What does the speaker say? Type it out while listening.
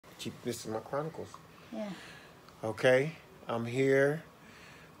This is my Chronicles. Yeah. Okay, I'm here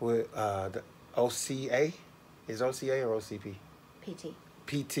with the OCA. Is OCA or OCP? PT.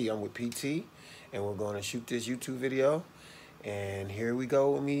 PT. I'm with PT, and we're going to shoot this YouTube video. And here we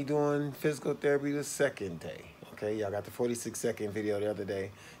go with me doing physical therapy the second day. Okay, y'all got the 46-second video the other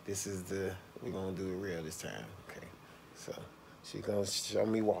day. This is we're going to do it real this time. Okay, so she's going to show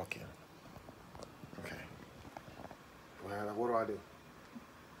me walking. Okay. Well, what do I do?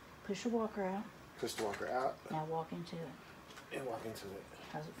 Push the walker out. Push the walker out. Now walk into it. And walk into it.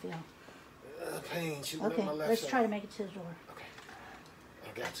 How's it feel? Pain shooting Okay, up my left let's side. try to make it to the door. Okay.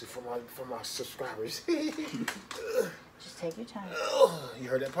 I got to for my subscribers. Just take your time. Oh, you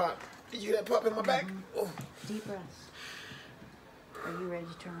heard that pop? Did you hear that pop in my back? Oh. Deep breaths. Are you ready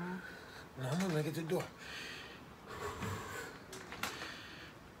to turn around? No, I'm gonna make it to the door.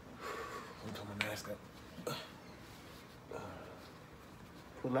 I'm put my mask up.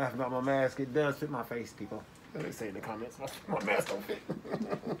 We're laughing about my mask. It does fit my face, people. They say in the comments, my mask don't fit.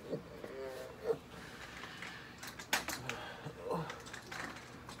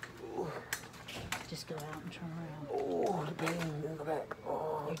 Just go out and turn around. Oh, the pain in the back.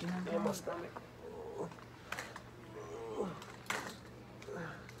 Oh, you're doing in my good. stomach.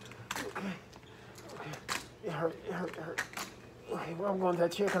 Okay. It hurt. Okay, well, I'm going to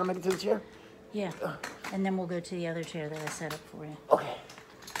that chair. Can I make it to the chair? Yeah. And then we'll go to the other chair that I set up for you. Okay.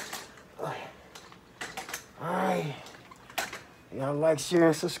 Alright. Y'all like, share,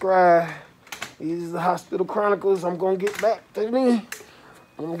 and subscribe. These is the Hospital Chronicles. I'm going to get back to me.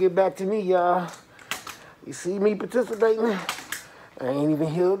 I'm going to get back to me, y'all. You see me participating? I ain't even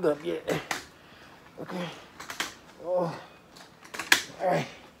healed up yet. Okay. Oh. Alright.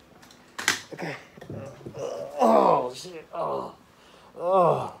 Okay. Oh, shit. Oh.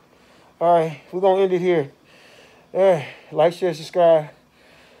 Alright. We're going to end it here. Alright. Like, share, subscribe.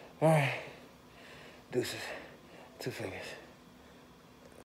 Alright. Deuces. 2 fingers.